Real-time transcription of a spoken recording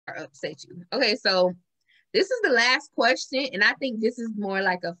upset you. Okay, so this is the last question, and I think this is more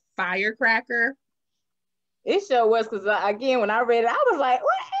like a firecracker. It sure was, because again, when I read it, I was like,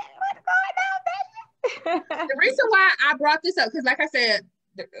 what's going on, baby? The reason why I brought this up, because like I said,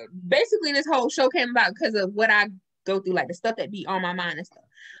 basically this whole show came about because of what I go through, like the stuff that be on my mind and stuff.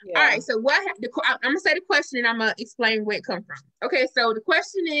 Yeah. All right, so I'm gonna say the question and I'm gonna explain where it comes from. Okay, so the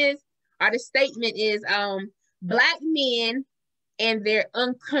question is, or the statement is, Black men and their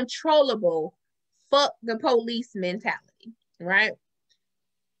uncontrollable fuck the police mentality, right?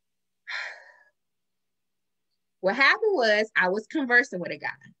 What happened was I was conversing with a guy.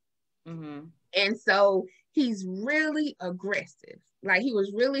 Mm-hmm. And so he's really aggressive. Like he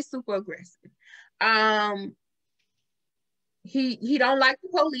was really super aggressive. He don't like the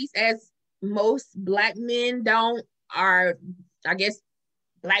police, as most Black men don't, or I guess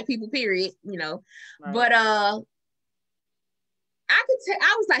Black people, period, you know. Right. But I could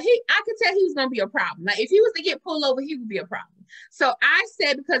tell he was gonna be a problem. Like if he was to get pulled over, he would be a problem. So I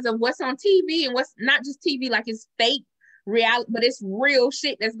said, because of what's on TV and what's not just TV, like it's fake reality, but it's real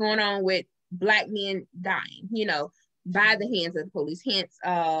shit that's going on with Black men dying, you know, by the hands of the police. Hence,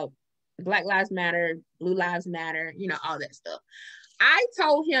 Black Lives Matter, Blue Lives Matter, you know, all that stuff. I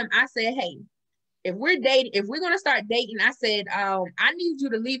told him, I said, hey, if we're gonna start dating, I said, I need you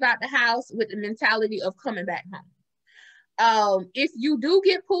to leave out the house with the mentality of coming back home. If you do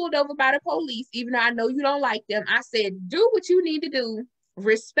get pulled over by the police, even though I know you don't like them, I said, do what you need to do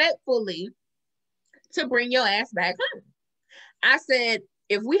respectfully to bring your ass back home. I said,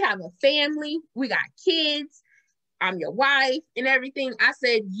 if we have a family, we got kids, I'm your wife and everything, I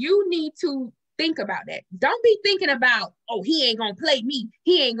said, you need to think about that. Don't be thinking about, oh, he ain't gonna play me,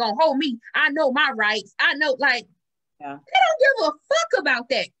 he ain't gonna hold me, I know my rights, I know, like, yeah. They don't give a fuck about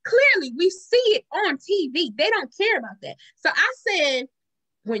that. Clearly, we see it on TV. They don't care about that. So I said,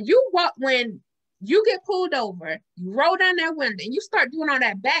 when you get pulled over, you roll down that window and you start doing all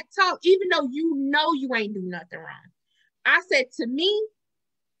that back talk, even though you know you ain't do nothing wrong. I said, to me,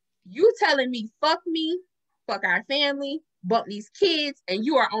 you telling me, fuck me, fuck our family, bump these kids, and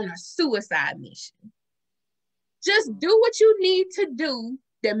you are on a suicide mission. Just do what you need to do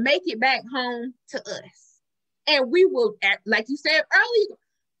to make it back home to us. And we will, like you said earlier,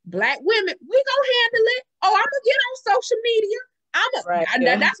 Black women, we gonna handle it. Oh, I'm gonna get on social media.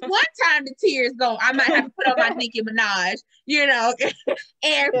 That's one time the tears go. I might have to put on my Nicki Minaj, you know,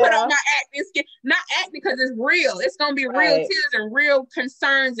 and put on my acting skin. Not acting because it's real. It's gonna be real tears and real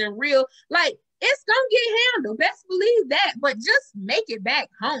concerns and real, like, it's gonna get handled. Best believe that. But just make it back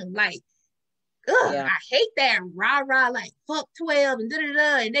home. Like, I hate that rah-rah, like fuck 12 and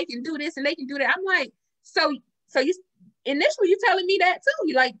da-da-da, and they can do this and they can do that. I'm like, so you initially you telling me that too.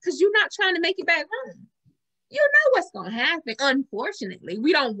 You like, because you're not trying to make it back home. You know what's gonna happen. Unfortunately,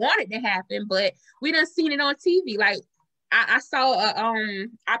 we don't want it to happen, but we done seen it on TV. Like I saw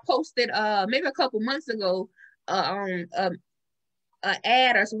I posted maybe a couple months ago an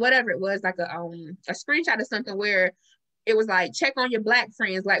ad or whatever it was, like a screenshot of something where it was like, check on your Black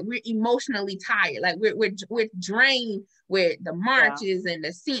friends. Like, we're emotionally tired. Like we're drained with the marches and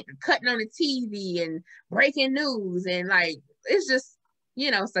the scene, cutting on the TV and breaking news. And like, it's just,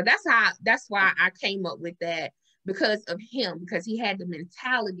 you know, so that's why I came up with that, because of him, because he had the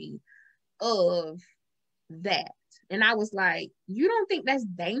mentality of that. And I was like, you don't think that's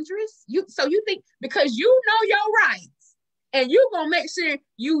dangerous? You think, because you know your rights and you gonna make sure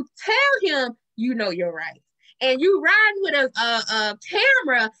you tell him you know your rights. And you ride with a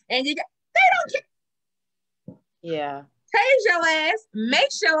camera, and they don't care. Yeah. Tase your ass, make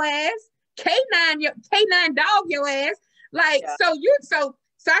your ass, K9 dog your ass. Like, so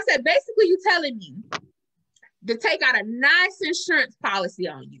I said, basically you telling me to take out a nice insurance policy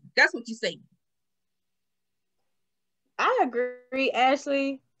on you. That's what you say. I agree,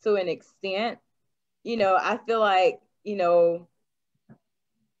 Ashley, to an extent. You know, I feel like, you know,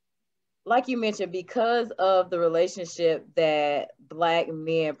 like you mentioned, because of the relationship that Black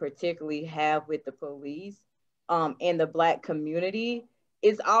men particularly have with the police and the Black community,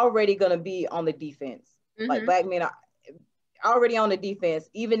 it's already going to be on the defense. Mm-hmm. Like, Black men are already on the defense,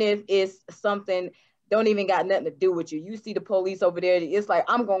 even if it's something don't even got nothing to do with you. You see the police over there, it's like,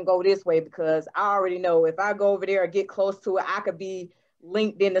 I'm going to go this way because I already know if I go over there or get close to it, I could be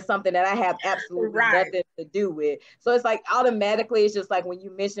linked into something that I have absolutely nothing to do with. So it's like automatically, it's just like when you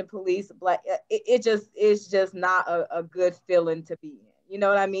mention police, Black, it's just not a good feeling to be in. You know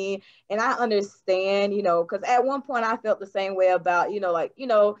what I mean? And I understand, you know, because at one point I felt the same way about, you know, like, you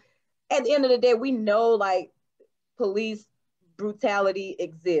know, at the end of the day, we know like police brutality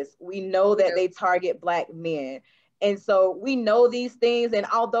exists. We know that they target Black men. And so we know these things, and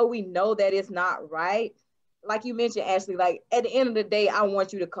although we know that it's not right, like you mentioned, Ashley, like at the end of the day, I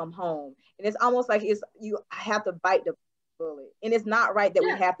want you to come home. And it's almost like it's you have to bite the bullet. And it's not right that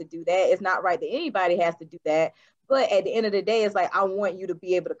we have to do that. It's not right that anybody has to do that. But at the end of the day, it's like, I want you to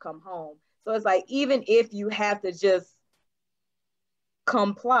be able to come home. So it's like, even if you have to just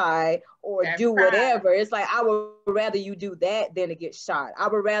comply or do whatever, it's like, I would rather you do that than to get shot. I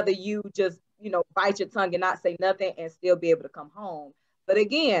would rather you just, bite your tongue and not say nothing and still be able to come home. But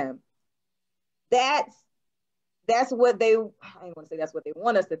again, that's what I ain't want to say that's what they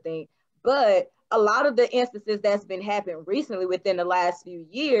want us to think, but a lot of the instances that's been happening recently within the last few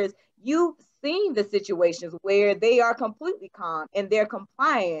years, you've seen the situations where they are completely calm and they're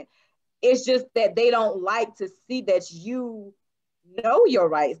compliant. It's just that they don't like to see that you know your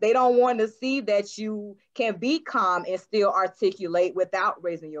rights. They don't want to see that you can be calm and still articulate without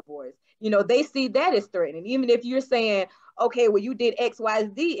raising your voice. They see that as threatening. Even if you're saying, okay, well, you did X, Y,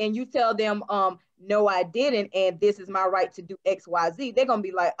 Z, and you tell them, no, I didn't, and this is my right to do X, Y, Z, they're gonna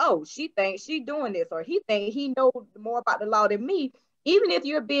be like, oh, she thinks she doing this, or he thinks he knows more about the law than me. Even if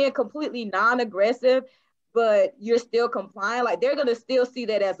you're being completely non-aggressive, but you're still complying, like they're gonna still see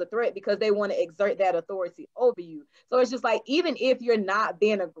that as a threat because they want to exert that authority over you. So it's just like, even if you're not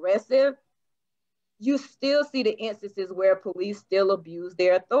being aggressive, you still see the instances where police still abuse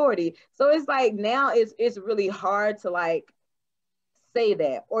their authority. So it's like, now it's really hard to like say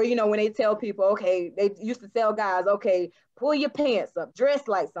that. Or, when they tell people, okay, they used to tell guys, okay, pull your pants up, dress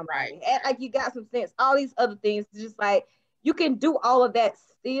like somebody, act like you got some sense, all these other things. It's just like, you can do all of that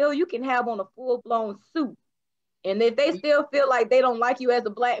still. You can have on a full-blown suit. And if they still feel like they don't like you as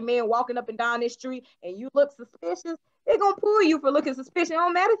a Black man walking up and down this street and you look suspicious, they're going to pull you for looking suspicious. It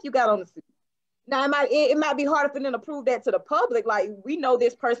don't matter if you got on a suit. Now, it might be harder for them to prove that to the public. Like, we know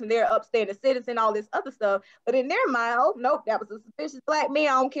this person, they're upstanding citizen, all this other stuff. But in their mind, oh, nope, that was a suspicious Black man.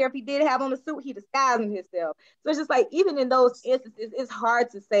 I don't care if he did have on a suit, he disguising himself. So it's just like, even in those instances, it's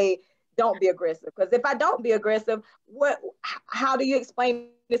hard to say, don't be aggressive. Because if I don't be aggressive, how do you explain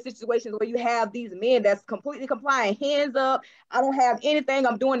the situations where you have these men that's completely complying, hands up, I don't have anything,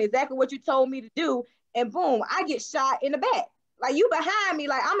 I'm doing exactly what you told me to do, and boom, I get shot in the back. Like, you behind me,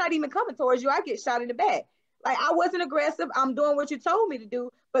 like, I'm not even coming towards you, I get shot in the back. Like, I wasn't aggressive, I'm doing what you told me to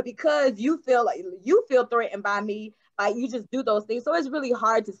do, but because you feel threatened by me, like, you just do those things. So it's really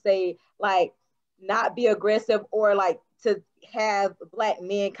hard to say, like, not be aggressive, or like to have Black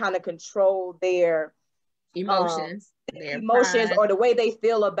men kind of control their emotions, or the way they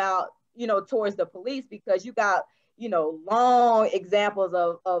feel about, towards the police, because you got, long examples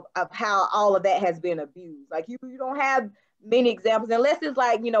of how all of that has been abused. Like, you don't have many examples, unless it's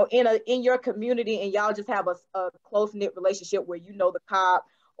like, in your community and y'all just have a close-knit relationship where the cop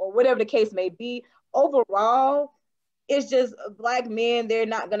or whatever the case may be. Overall, it's just Black men, they're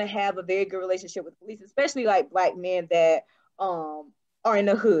not going to have a very good relationship with police, especially like Black men that are in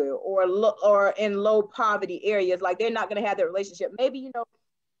the hood or in low poverty areas. Like, they're not going to have that relationship. Maybe,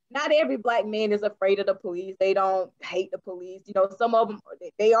 not every Black man is afraid of the police. They don't hate the police. Some of them,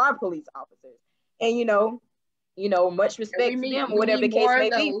 they are police officers, and much respect to them, or whatever the case may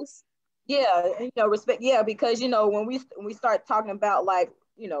be. Yeah, respect. Yeah, because when we start talking about, like,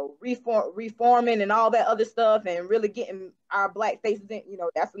 reforming and all that other stuff, and really getting our Black faces in,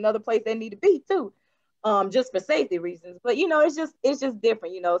 that's another place they need to be too, just for safety reasons. But it's just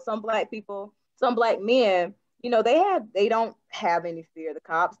different. Some Black people, some Black men, they don't have any fear of the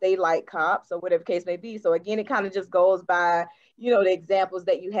cops. They like cops, or whatever case may be. So again, it kind of just goes by, the examples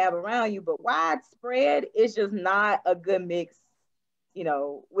that you have around you. But widespread, it's just not a good mix,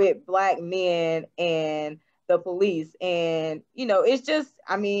 with Black men and the police. And, it's just,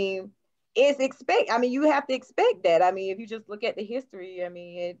 you have to expect that. If you just look at the history,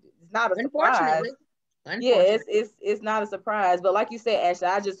 it's not a surprise. Yeah, it's not a surprise. But like you said, Ashley,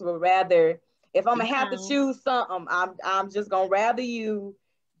 I just would rather, if I'm gonna have to choose something, I'm just gonna rather you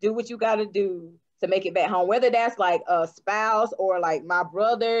do what you gotta do to make it back home. Whether that's like a spouse, or like my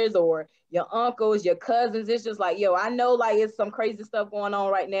brothers, or your uncles, your cousins. It's just like, yo, I know, like, it's some crazy stuff going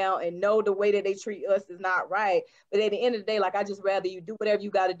on right now, and know the way that they treat us is not right. But at the end of the day, like, I just rather you do whatever you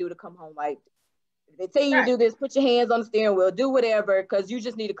gotta do to come home. Like, if they tell you to do this, put your hands on the steering wheel, do whatever, because you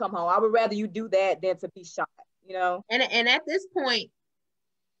just need to come home. I would rather you do that than to be shot, And at this point,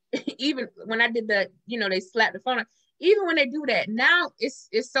 even when I did the, they slapped the phone, even when they do that, now it's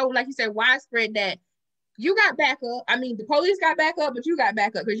so, like you said, widespread that you got backup. The police got backup, but you got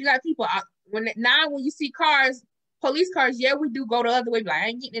backup because you got people out. When you see cars, police cars, yeah, we do go the other way. Like, I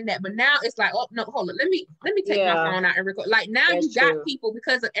ain't getting in that. But now it's like, oh no, hold on, let me take my phone out and record. Like, now that's you got true. People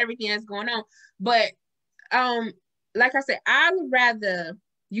because of everything that's going on. But like I said, I would rather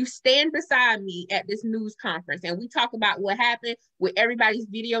you stand beside me at this news conference and we talk about what happened with everybody's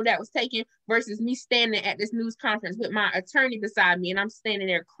video that was taken versus me standing at this news conference with my attorney beside me and I'm standing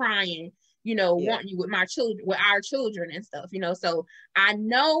there crying, wanting you with my children, with our children and stuff, So I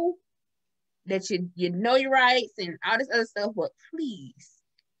know that you know your rights and all this other stuff, but please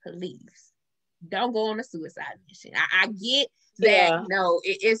don't go on a suicide mission. I get that,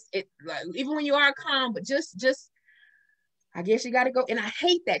 it's like, even when you are calm, but just I guess you got to go. And I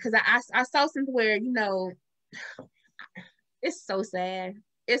hate that because I saw something where, it's so sad.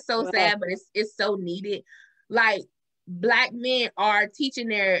 It's so sad, but it's so needed. Like Black men are teaching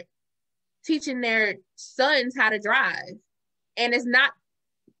their sons how to drive. And it's not,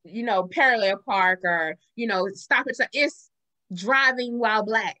 parallel park or, stop it. So it's driving while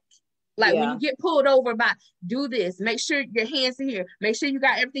Black. Like when you get pulled over by, do this, make sure your hands are here, make sure you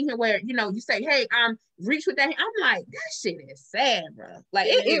got everything here where, you say, hey, reach with that hand. I'm like, that shit is sad, bro. Like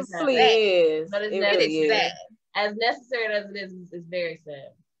it really is. But it really is sad. As necessary as it is, it's very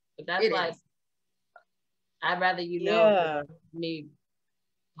sad. But that's I'd rather me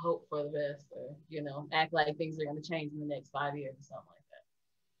hope for the best or, act like things are going to change in the next 5 years or something like that.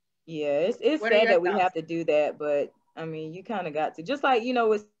 Yeah, it's sad that we have to do that, but I mean, you kind of got to, just like,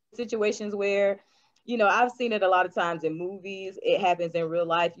 with situations where, I've seen it a lot of times in movies, it happens in real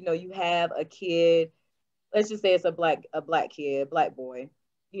life. You have a kid, let's just say it's a black kid, black boy,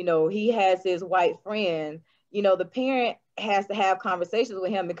 he has his white friend, the parent has to have conversations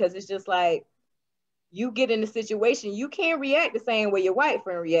with him because it's just like, you get in a situation, you can't react the same way your white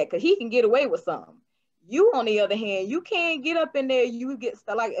friend react because he can get away with something. You, on the other hand, you can't get up in there, you get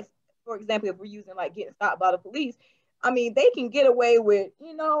like, for example, if we're using like getting stopped by the police, I mean, they can get away with,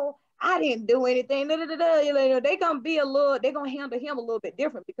 I didn't do anything. They're gonna handle him a little bit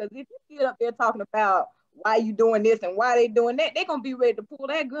different because if you get up there talking about why you doing this and why they doing that, they're gonna be ready to pull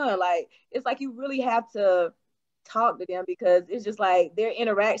that gun. Like, it's like you really have to talk to them because it's just like their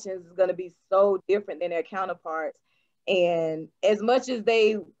interactions is gonna be so different than their counterparts. And as much as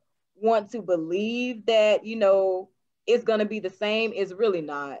they want to believe that, it's gonna be the same, it's really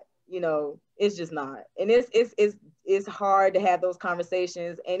not. It's just not. And it's hard to have those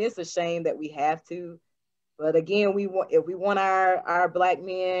conversations, and it's a shame that we have to. But again, if we want our Black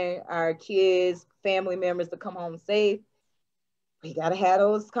men, our kids, family members to come home safe, we gotta have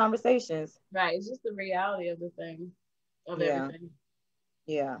those conversations. Right. It's just the reality of the thing, of everything.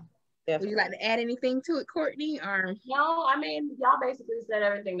 Yeah. Definitely. Would you like to add anything to it, Cortney? Or no, I mean, y'all basically said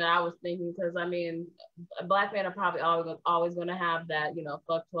everything that I was thinking because I mean, Black men are probably always going to have that,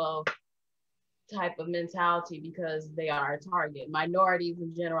 fuck 12 type of mentality because they are a target. Minorities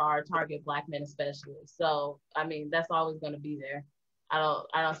in general are a target, Black men especially. So I mean, that's always going to be there. I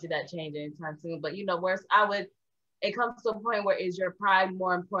don't see that changing anytime soon. But it comes to a point where is your pride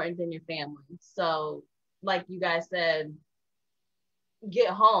more important than your family? So like you guys said, get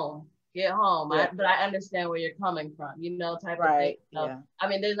home. Yeah. But I understand where you're coming from, type of thing. So, I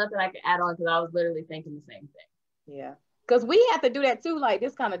mean, there's nothing I can add on because I was literally thinking the same thing. Yeah. Because we have to do that too. Like,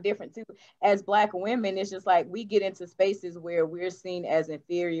 it's kind of different too. As Black women, it's just like we get into spaces where we're seen as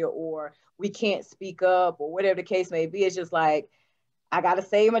inferior or we can't speak up or whatever the case may be. It's just like, I got to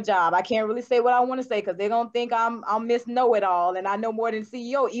save my job. I can't really say what I want to say because they're going to think I'm Miss Know-It-All and I know more than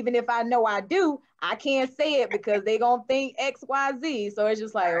CEO. Even if I know I do, I can't say it because they're going to think X, Y, Z. So it's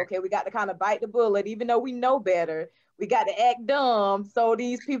just like, okay, we got to kind of bite the bullet. Even though we know better, we got to act dumb so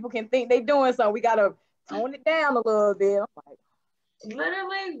these people can think they're doing something. We got to tone it down a little bit. I'm like,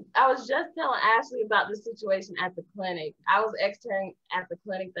 literally, I was just telling Ashley about the situation at the clinic. I was externing at the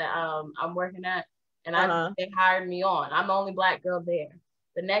clinic that I'm working at. And they hired me on. I'm the only Black girl there.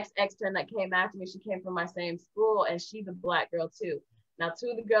 The next extern that came after me, she came from my same school, and she's a Black girl too. Now, two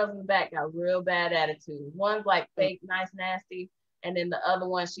of the girls in the back got real bad attitude. One's like fake, nice, nasty, and then the other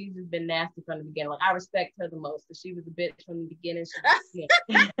one, she's just been nasty from the beginning. Like, I respect her the most because she was a bitch from the beginning.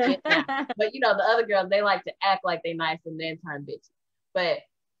 But the other girls, they like to act like they nice and then turn bitchy. But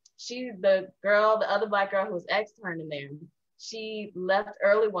the other Black girl who was externing there, she left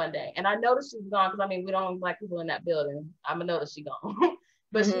early one day, and I noticed she was gone because I mean we don't have Black people in that building. I'm gonna notice she gone,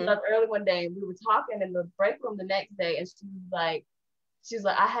 but she left early one day, and we were talking in the break room the next day, and she was like,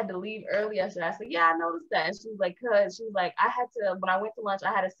 I had to leave early yesterday. I said, yeah, I noticed that, and she was like, I had to when I went to lunch,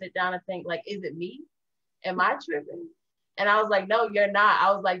 I had to sit down and think like, is it me? Am I tripping? And I was like, no, you're not.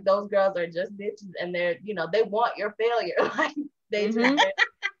 I was like, those girls are just bitches, and they're they want your failure, like they just.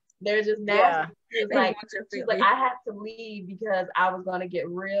 They're just nasty. Yeah. She's like, I had to leave because I was gonna get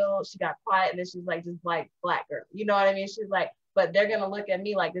real. She got quiet, and then she's like, just like Black girl. You know what I mean? She's like, but they're gonna look at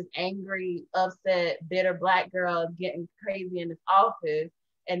me like this angry, upset, bitter Black girl getting crazy in this office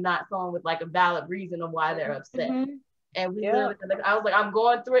and not someone with like a valid reason of why they're upset. Mm-hmm. And we literally, I was like, I'm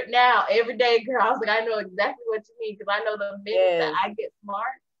going through it now every day, girl. I was like, I know exactly what you mean, because I know the minute that I get smart,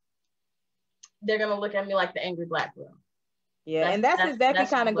 they're gonna look at me like the angry Black girl. Yeah, and that's exactly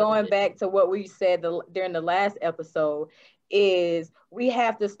kind of going back to what we said during the last episode, is we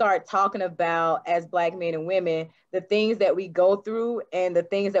have to start talking about, as Black men and women, the things that we go through and the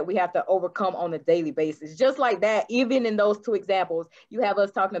things that we have to overcome on a daily basis. Just like that, even in those two examples, you have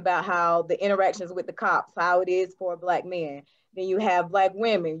us talking about how the interactions with the cops, how it is for Black men. Then you have Black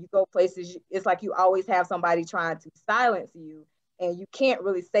women, you go places, it's like you always have somebody trying to silence you and you can't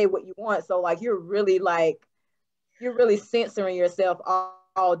really say what you want. So like you're really censoring yourself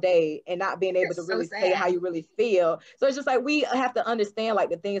all day and not being able to really say how you really feel. So it's just like we have to understand like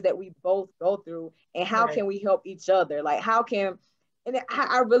the things that we both go through and how can we help each other. Like and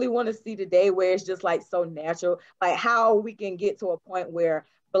I really want to see the day where it's just like so natural, like how we can get to a point where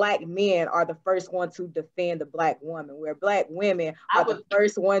Black men are the first one to defend the Black woman, where Black women are the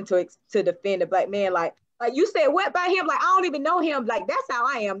first one to defend the Black man. Like you said, what about him? Like, I don't even know him. Like, that's how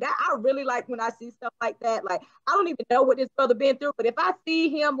I am. That I really like when I see stuff like that. Like, I don't even know what this brother been through. But if I see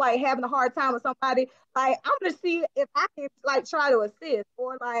him like having a hard time with somebody, like I'm gonna see if I can like try to assist,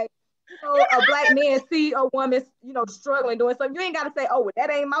 or like, you know, a Black man see a woman, you know, struggling doing something. You ain't gotta say, oh, well, that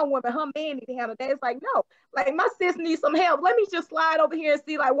ain't my woman. Her man need to handle that. It's like, no, like my sis needs some help. Let me just slide over here and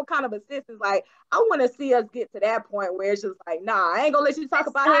see like what kind of assistance. Like, I want to see us get to that point where it's just like, nah, I ain't gonna let you talk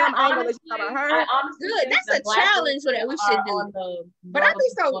about him. I ain't gonna let you talk about her. Good. That's a challenge that we should do. But I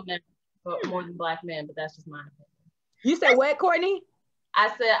think so. More than Black men, but that's just my opinion. You said what, Cortney? I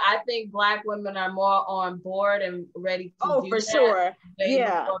said I think Black women are more on board and ready to do for that sure.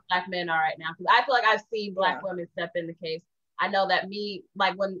 Yeah, Black men are right now. Because I feel like I've seen Black women step in the case. I know that me,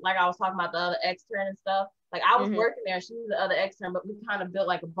 like when, like I was talking about the other extern and stuff. Like I was working there, she was the other extern, but we kind of built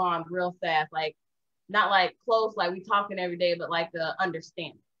like a bond real fast. Like not like close, like we talking every day, but like the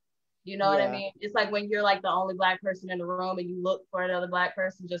understanding. You know what I mean? It's like when you're like the only Black person in the room and you look for another Black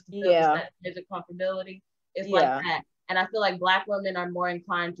person just to feel that sense of comfortability. It's like that. And I feel like Black women are more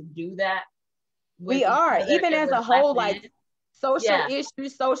inclined to do that. We are, even as a whole, like social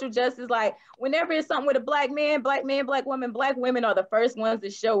issues, social justice, like whenever it's something with a Black man, Black woman, Black women are the first ones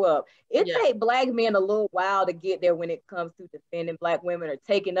to show up. It takes Black men a little while to get there when it comes to defending Black women or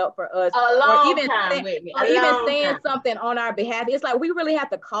taking up for us, or even saying something on our behalf. It's like we really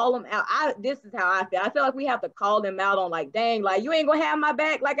have to call them out. This is how I feel. I feel like we have to call them out on like, dang, like you ain't gonna have my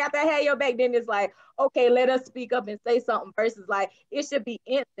back. Like after I had your back, then it's like, okay, let us speak up and say something, versus like it should be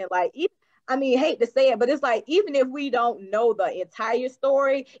instant. Like I mean, hate to say it, but it's like, even if we don't know the entire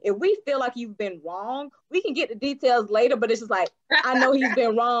story, if we feel like you've been wrong, we can get the details later, but it's just like, I know he's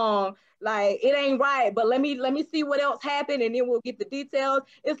been wrong. Like, it ain't right, but let me see what else happened, and then we'll get the details.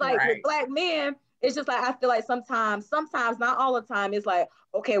 It's like with Black men, it's just like, I feel like sometimes, not all the time, it's like,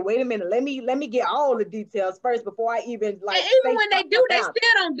 okay, wait a minute, let me get all the details first before I even like. And even when they do, they still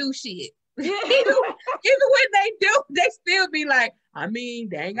don't do shit. Yeah. even when they do, they still be like, I mean,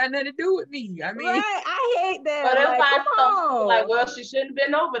 they ain't got nothing to do with me. I mean, I hate that. But if I like, well, she shouldn't have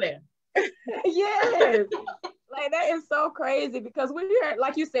been over there. Yes. Like that is so crazy, because we are,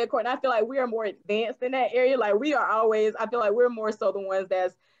 like you said, Cortney, I feel like we are more advanced in that area. Like we are always, I feel like we're more so the ones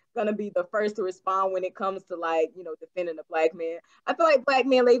that's gonna be the first to respond when it comes to like, you know, defending the Black man. I feel like Black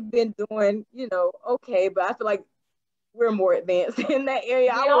men, they've been doing, you know, okay, but I feel like we're more advanced in that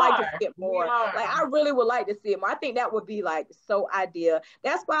area. I would like to see it more. Like I really would like to see it more. I think that would be like so ideal.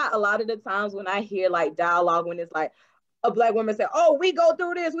 That's why a lot of the times when I hear like dialogue, when it's like a Black woman say, oh, we go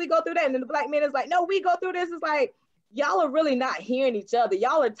through this, we go through that, and then the Black man is like, no, we go through this. It's like, y'all are really not hearing each other.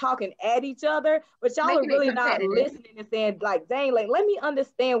 Y'all are talking at each other, but y'all are really not listening and saying like, dang, like let me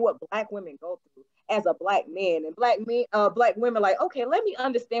understand what Black women go through as a Black man, and Black women like, okay, let me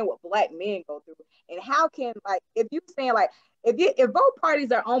understand what Black men go through, and how can, like, if you saying like, if both parties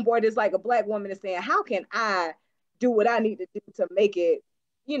are on board, it's like a Black woman is saying, how can I do what I need to do to make it,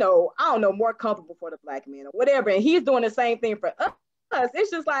 you know, I don't know, more comfortable for the Black man or whatever, and he's doing the same thing for us.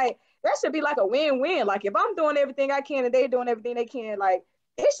 It's just like, that should be like a win-win. Like if I'm doing everything I can and they're doing everything they can, like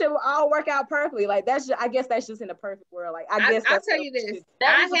it should all work out perfectly. Like that's just, I guess that's just in a perfect world. Like I guess I'll tell you this.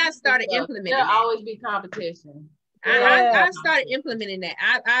 I have started implementing There'll that. always be competition. I've started implementing that.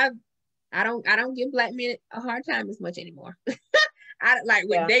 I don't give Black men a hard time as much anymore. I like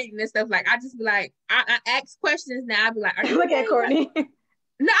with dating and stuff. Like I just be like, I ask questions now. I be like, look at Cortney.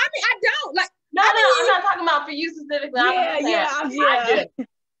 No, I mean I don't like. No, I'm not talking about for you specifically. Yeah.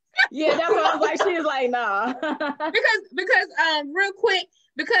 Yeah, that's what I was like. She was like, nah. because real quick,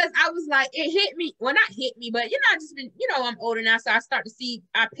 because I was like, it hit me. Well, not hit me, but I just been, I'm older now, so I start to see,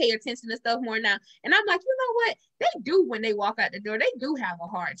 I pay attention to stuff more now. And I'm like, you know what? They do when they walk out the door, they do have a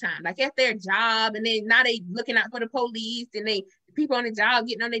hard time. Like at their job, and then now they looking out for the police, and they people on the job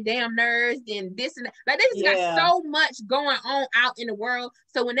getting on their damn nerves and this and that. Like they just got so much going on out in the world.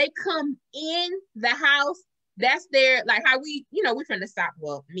 So when they come in the house, that's their, like how we, we from the South.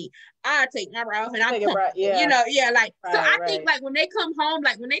 Well, me, I take my bra off and I'm like, so I think like when they come home,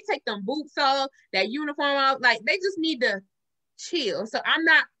 like when they take them boots off, that uniform off, like they just need to chill. So I'm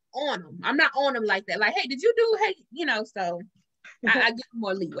not on them like that. Like, hey, did you do, so I give them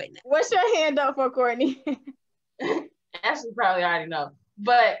more leeway now. What's your hand up for, Cortney? Ashley probably already know,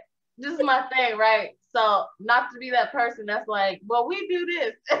 but this is my thing, right? So not to be that person that's like, well, we do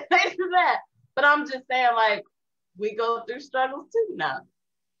this, they do that. But I'm just saying, like, we go through struggles too now.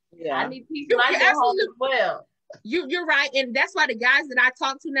 Yeah. I need peace when I get home as well. You're right. And that's why the guys that I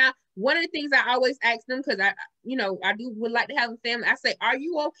talk to now, one of the things I always ask them, because I would like to have a family. I say, are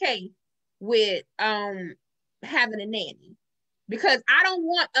you okay with having a nanny? Because I don't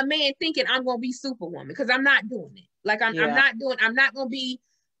want a man thinking I'm going to be Superwoman, because I'm not doing it. Like I'm not going to be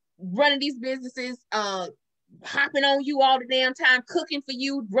running these businesses, hopping on you all the damn time, cooking for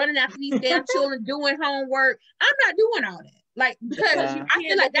you, running after these damn children, doing homework. I'm not doing all that. Like, because I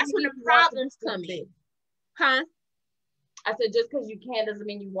feel like that's when the problems come in. Huh? I said, just because you can doesn't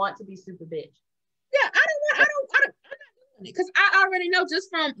mean you want to be super bitch. Yeah, I'm not doing it, because I already know just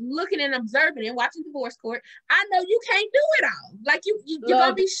from looking and observing and watching Divorce Court, I know you can't do it all. Like you're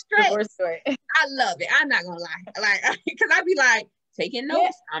gonna be stressed. I love it. I'm not gonna lie, like, because I'd be like taking notes.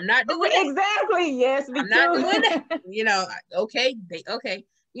 Yeah. I'm not doing it. Exactly. Yes, I'm not doing it. Okay. Okay.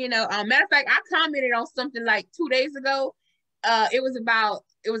 Matter of fact, I commented on something like 2 days ago. It was a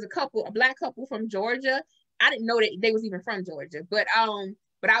black couple from Georgia. I didn't know that they was even from Georgia, but I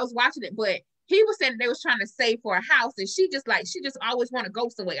was watching it, but he was saying they was trying to save for a house, and she just always want to go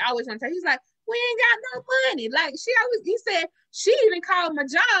somewhere. I always want to tell. He's like, we ain't got no money. Like he said she even called my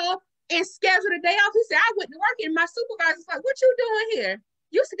job and scheduled a day off. He said, I went to work, and my supervisor's like, what you doing here?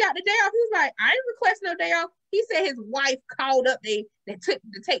 You got the day off. He was like, I ain't request no day off. He said his wife called up, they took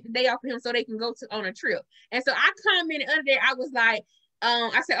to take the day off for him so they can go on a trip. And so I commented under there, I was like,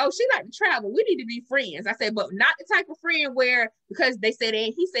 I said, oh, she like to travel. We need to be friends. I said, but not the type of friend where, because he said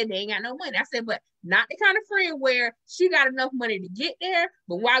they ain't got no money. I said, but not the kind of friend where she got enough money to get there,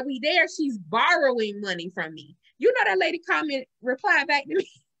 but while we there, she's borrowing money from me. That lady replied back to me.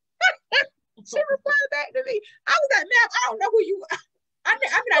 She replied back to me. I was like, ma'am, I don't know who you are. I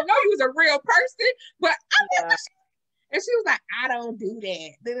know you was a real person, but I never. And she was like, I don't do that.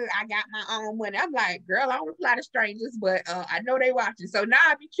 I got my own money. I'm like, girl, I don't reply to strangers, but I know they watching. So now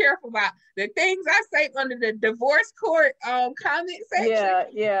I be careful about the things I say under the Divorce Court comment section.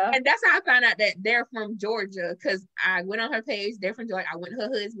 Yeah. And that's how I found out that they're from Georgia, because I went on her page. They're from Georgia. I went to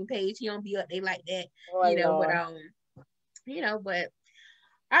her husband's page. He don't be up there like that, but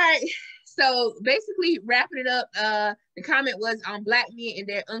all right. So basically wrapping it up, the comment was on Black men and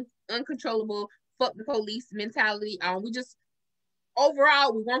their uncontrollable fuck the police mentality. We just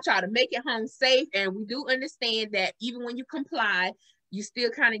overall, we want y'all to make it home safe, and we do understand that even when you comply, you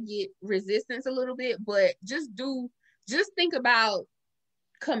still kind of get resistance a little bit, but just think about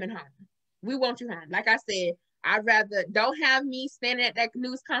coming home. We want you home. Like I said, I'd rather don't have me standing at that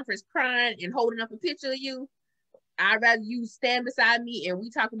news conference crying and holding up a picture of you. I'd rather you stand beside me and we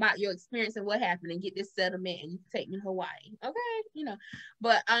talk about your experience and what happened and get this settlement, and you can take me to Hawaii. Okay,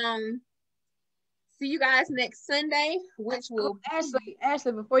 but see you guys next Sunday, which will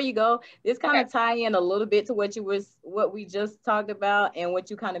Ashley, before you go, this kind of tie in a little bit to what we just talked about and what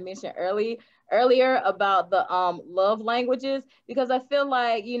you kind of mentioned earlier about the love languages, because I feel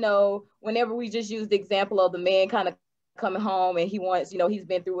like, whenever we just use the example of the man kind of coming home and he wants, he's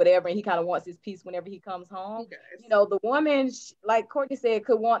been through whatever and he kind of wants his peace whenever he comes home. The woman, like Cortney said,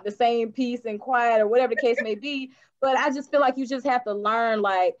 could want the same peace and quiet or whatever the case may be, but I just feel like you just have to learn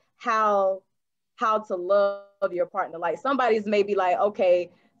like how to love your partner. Like somebody's maybe like, okay,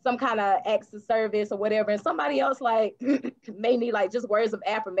 some kind of acts of service or whatever, and somebody else like may need like just words of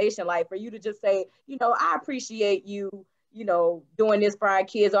affirmation, like for you to just say, I appreciate you, doing this for our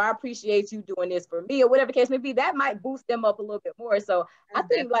kids, or I appreciate you doing this for me, or whatever the case may be. That might boost them up a little bit more. So I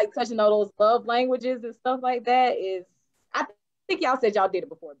think like touching on those love languages and stuff like that I think y'all said y'all did it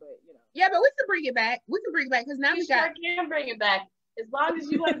before, but Yeah, but we can bring it back. Because now we can bring it back. As long as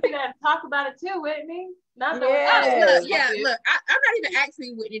you want to be there to talk about it too, Whitney. Not that look, I'm not even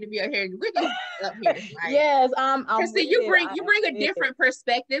asking Whitney to be up here. Whitney's up here. Like, yes, I'm see, you bring a different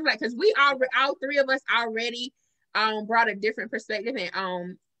perspective, like, because we all three of us already brought a different perspective.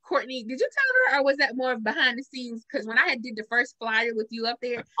 And Cortney, did you tell her, or was that more behind the scenes? Because when I did the first flyer with you up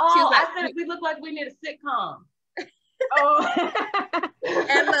there, she was like, I said we look like we need a sitcom.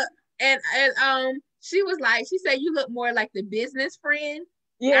 And look, and she was like, she said you look more like the business friend.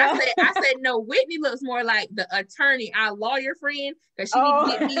 Yeah. I said no, Whitney looks more like the attorney, our lawyer friend, because she need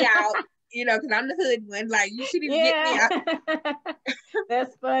to get me out, because I'm the hood one. Like, she need to get me out.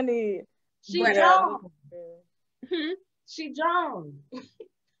 That's funny. She John. She John.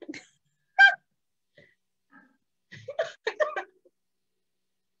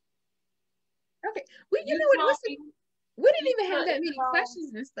 Okay, we didn't even have that many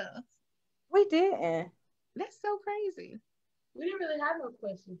questions and stuff. We didn't. That's so crazy. We didn't really have no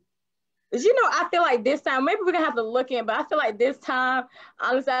questions. I feel like this time, maybe we're gonna have to look in, but I feel like this time,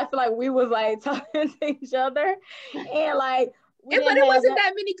 honestly, I feel like we was like talking to each other, and like, but it wasn't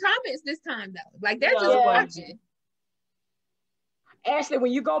that many comments this time though. Like, they're just watching. Ashley,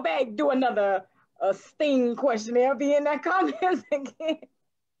 when you go back, do another sting questionnaire, be in that comments again.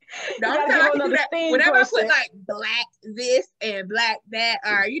 No, whenever I put like black this and black that,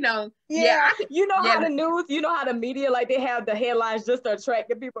 or how the news, how the media, like, they have the headlines just to attract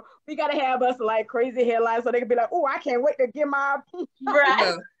the people. We gotta have us like crazy headlines so they can be like, oh, I can't wait to get my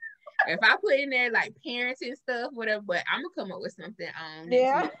right. If I put in there like parents and stuff, whatever, but I'm gonna come up with something.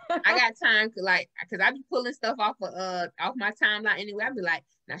 I got time to, like, because I be pulling stuff off my timeline anyway. I be like,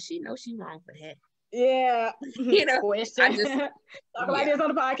 now she knows she wrong for that. Yeah. I just talk like this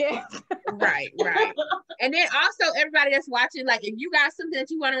on the podcast. Right. And then also, everybody that's watching, like, if you got something that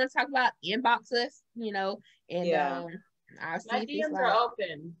you want to talk about, inbox us, and I'll see my DMs are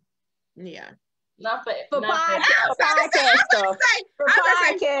open. Yeah. Not for podcast stuff. For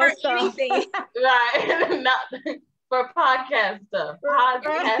podcast stuff. Right. Not for podcast stuff.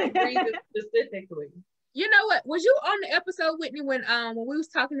 Podcast reasons specifically. You know what? Was you on the episode, Whitney, when we was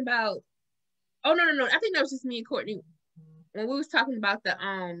talking about? Oh no! I think that was just me and Cortney when we was talking about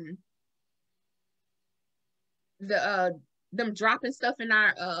them dropping stuff in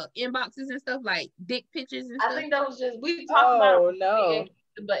our inboxes and stuff, like dick pictures and stuff. I think that was just we talked about. No.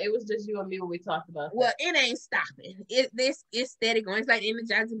 But it was just you and me when we talked about that. Well, it ain't stopping. It's steady going. It's like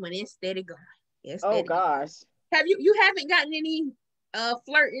energizing money. It's steady going. Gosh. Have you haven't gotten any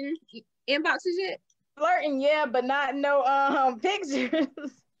flirting inboxes yet? Flirting, yeah, but not no pictures.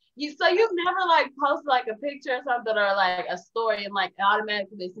 So you've never like posted like a picture or something, or like a story, and like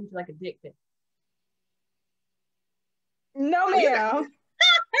automatically they send you like a dick pic? No, ma'am.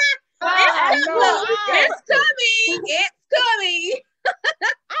 It's coming.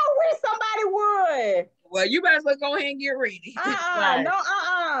 I wish somebody would. Well, you better well go ahead and get ready. No.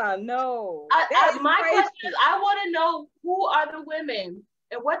 My question is, I want to know, who are the women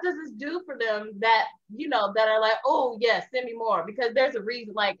and what does this do for them that, that are like, oh yeah, send me more? Because there's a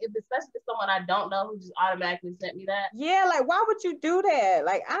reason, like, especially if someone I don't know who just automatically sent me that. Yeah, like, why would you do that?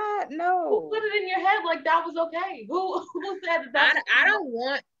 Like, I know. Who put it in your head like that was okay? Who said that? I don't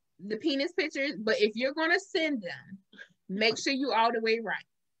want the penis pictures, but if you're gonna send them, make sure you all the way right.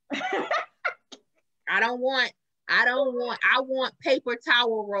 I want paper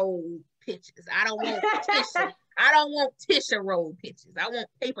towel roll pictures. I don't want tissue. I don't want tissue roll pictures. I want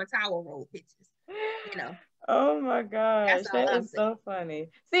paper towel roll pictures. Oh my gosh, that is so funny.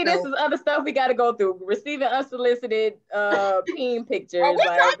 See, this is other stuff we got to go through. Receiving unsolicited peen pictures. Oh, we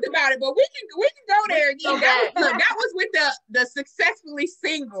talked about it, but we can go there again. That was with the successfully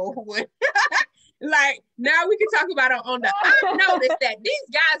single one. Like, now we can talk about it on the. I noticed that these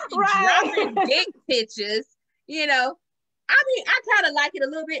guys be dropping dick pictures. I mean, I kind of like it a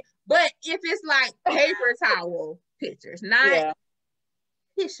little bit, but if it's like paper towel pictures, not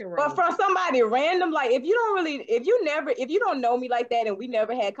tissue roll. But from somebody random, like, if you don't know me like that and we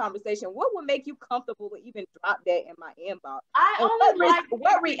never had conversation, what would make you comfortable to even drop that in my inbox? I only like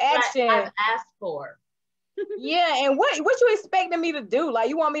what reaction I've asked for. Yeah, and what you expecting me to do? Like,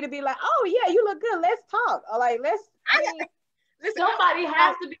 you want me to be like, oh yeah, you look good, let's talk, or like, somebody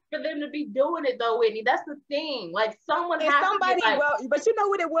has to be for them to be doing it though, Whitney. That's the thing. Like, someone has to be like, but you know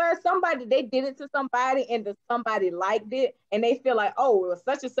what it was? Somebody, they did it to somebody and somebody liked it and they feel like, oh,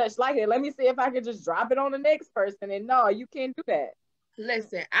 such and such like it. Let me see if I can just drop it on the next person. And no, you can't do that.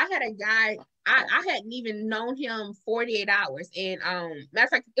 Listen, I had a guy, I hadn't even known him 48 hours. And matter of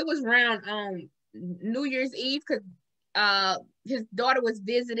fact, it was around New Year's Eve, because his daughter was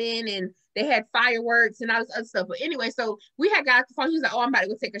visiting and they had fireworks and all this other stuff. But anyway, so we had got the phone. He was like, oh, I'm about to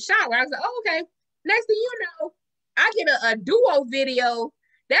go take a shower. I was like, oh, okay. Next thing you know, I get a duo video.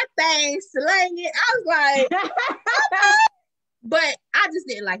 That thing slanging. I was like, okay. But I just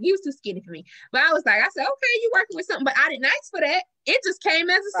didn't like, he was too skinny for me. But I was like, I said, okay, you working with something, but I didn't ask for that. It just came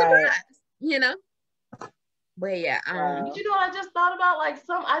as a surprise, you know? But yeah, you know what I just thought about? Like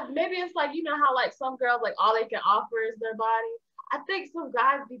maybe it's like, you know how like some girls, like all they can offer is their body. I think some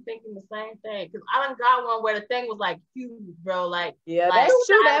guys be thinking the same thing. Cause I done got one where the thing was like huge, bro. Like, yeah, like, that's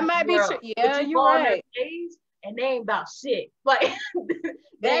true. That might be true. Yeah, you're right. And they ain't about shit. Like,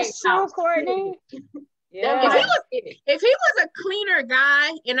 that's true, Cortney. Yeah. If he was a cleaner guy,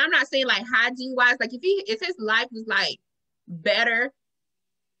 and I'm not saying like hygiene wise, like if his life was like better,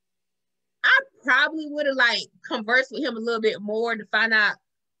 I probably would have like conversed with him a little bit more to find out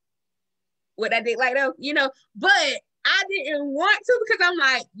what I did like though, you know, but I didn't want to because I'm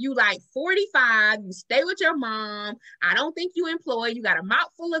like, you like 45, you stay with your mom. I don't think you employed, you got a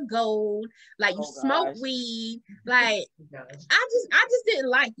mouth full of gold, like you smoke weed. Like I just didn't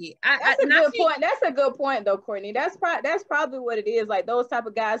like it. That's a good point. That's a good point though, Cortney. That's probably what it is. Like those type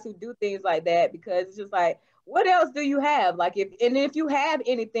of guys who do things like that, because it's just like, what else do you have? Like if you have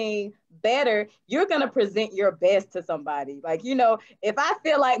anything better, you're gonna present your best to somebody. Like, you know, if I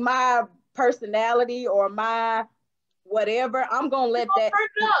feel like my personality or my whatever, I'm gonna let that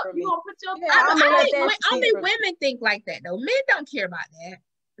speak for me. Only women think like that though. Men don't care about that.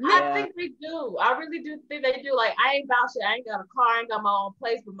 I think they do. I really do think they do. Like, I ain't about shit. I ain't got a car. I ain't got my own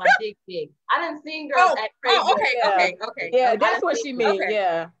place, but my dick big. I done seen girls act crazy. Okay. Yeah, that's what she means. Okay.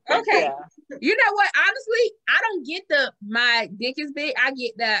 Yeah. Okay. Yeah. You know what? Honestly, I don't get my dick is big. I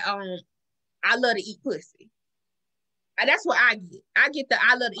get that I love to eat pussy. That's what I get. I get the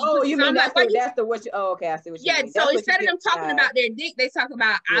I love to eat pussy. Oh, you mean that's what you, oh, okay, I see what you mean. Yeah, so instead of them talking about their dick, they talk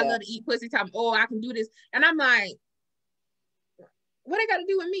about I love to eat pussy, talking, oh, I can do this. And I'm like, what they got to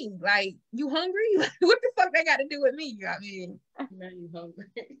do with me? Like, you hungry? What the fuck they got to do with me? I mean, now you hungry.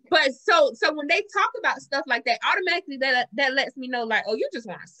 But so when they talk about stuff like that, automatically that lets me know, like, oh, you just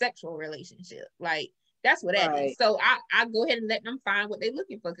want a sexual relationship. Like, that's what that is. So I go ahead and let them find what they're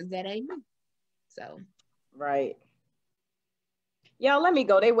looking for, because that ain't me. So. Right. Yo, let me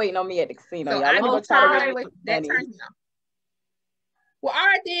go. They waiting on me at the casino. So y'all. Let me go try to that turns me off. Well, all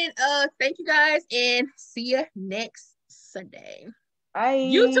right then. Thank you guys, and see you next Sunday. Bye.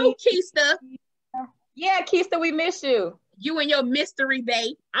 You too, Keista. Yeah, Keista, we miss you. You and your mystery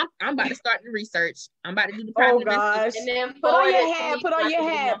babe. I'm about to start the research. I'm about to do the private gosh. And then put on your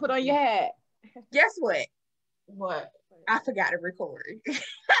hat. Guess what? What? I forgot to record.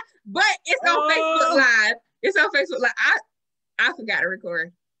 But it's on Facebook Live. It's on Facebook Live. I forgot to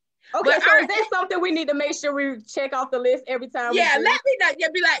record. Okay, but so is that something we need to make sure we check off the list every time? Yeah, let me know. Yeah,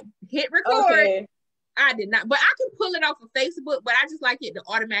 be like, hit record. Okay. I did not, but I can pull it off of Facebook, but I just like it to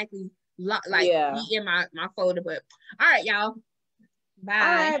automatically be in my folder. But all right, y'all. Bye. All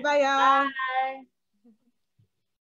right, bye, y'all. Bye.